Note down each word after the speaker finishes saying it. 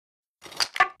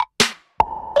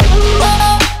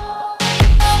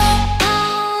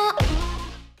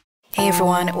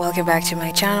everyone, welcome back to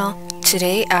my channel.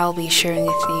 Today I'll be sharing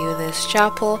with you this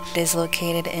chapel. It is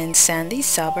located in Sandy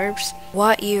Suburbs.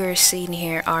 What you are seeing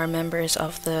here are members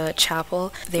of the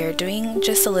chapel. They're doing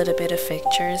just a little bit of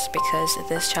pictures because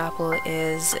this chapel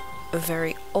is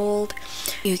very old.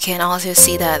 You can also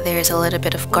see that there's a little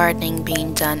bit of gardening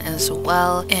being done as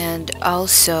well, and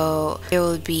also there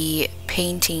will be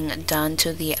painting done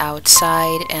to the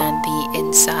outside and the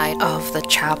inside of the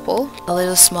chapel. A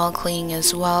little small cleaning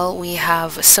as well. We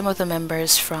have some of the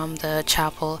members from the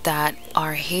chapel that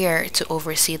are here to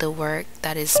oversee the work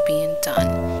that is being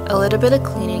done. A little bit of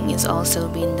cleaning is also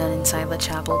being done inside the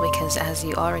chapel because, as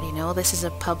you already know, this is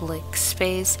a public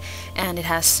space and it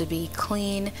has to be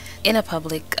clean. In a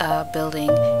public building,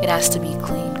 it has to be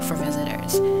clean for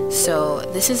visitors. So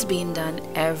this is being done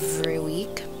every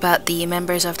week, but the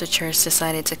members of the church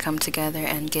decided to come together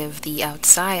and give the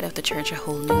outside of the church a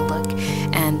whole new look,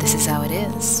 and this is how it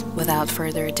is. Without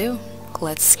further ado,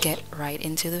 let's get right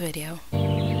into the video.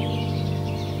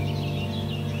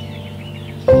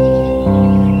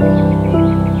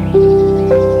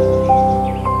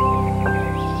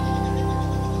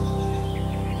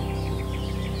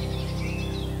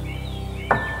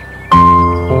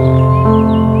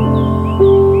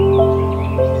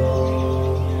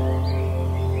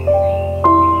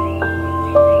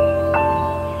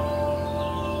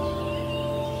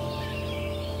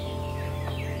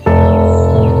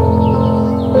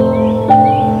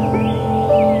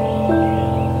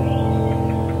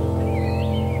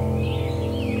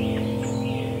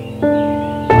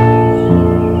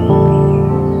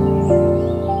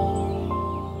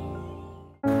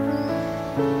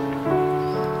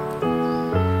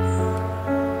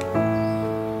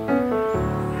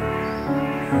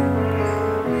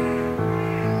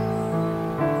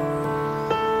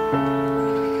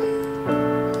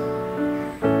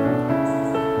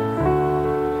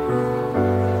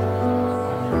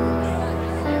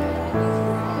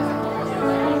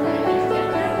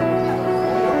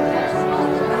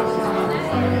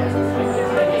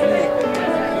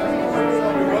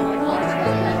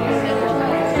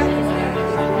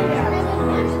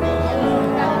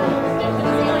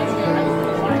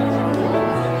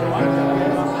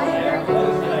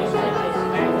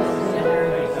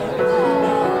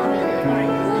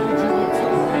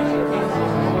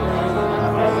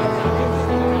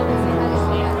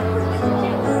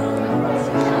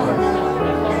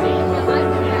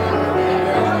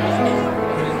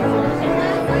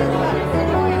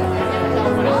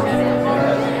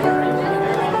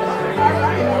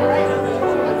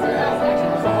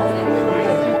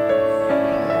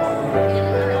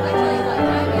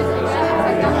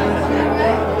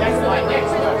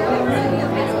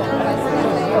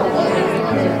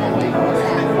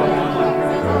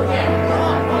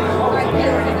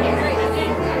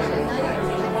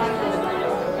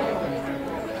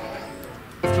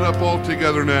 Up all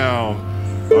together now.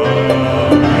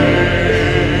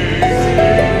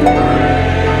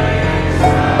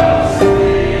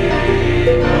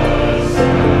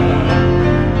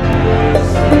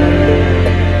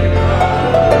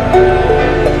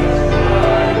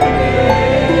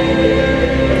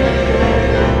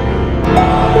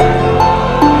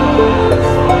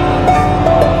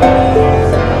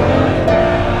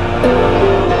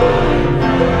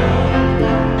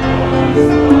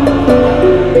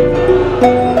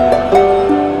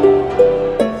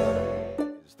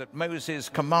 Moses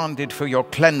commanded for your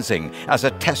cleansing as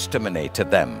a testimony to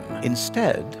them.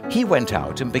 Instead, he went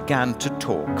out and began to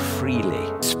talk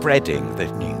freely, spreading the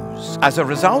news. As a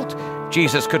result,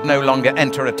 Jesus could no longer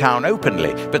enter a town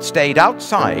openly, but stayed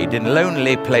outside in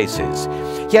lonely places.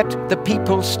 Yet the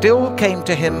people still came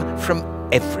to him from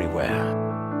everywhere.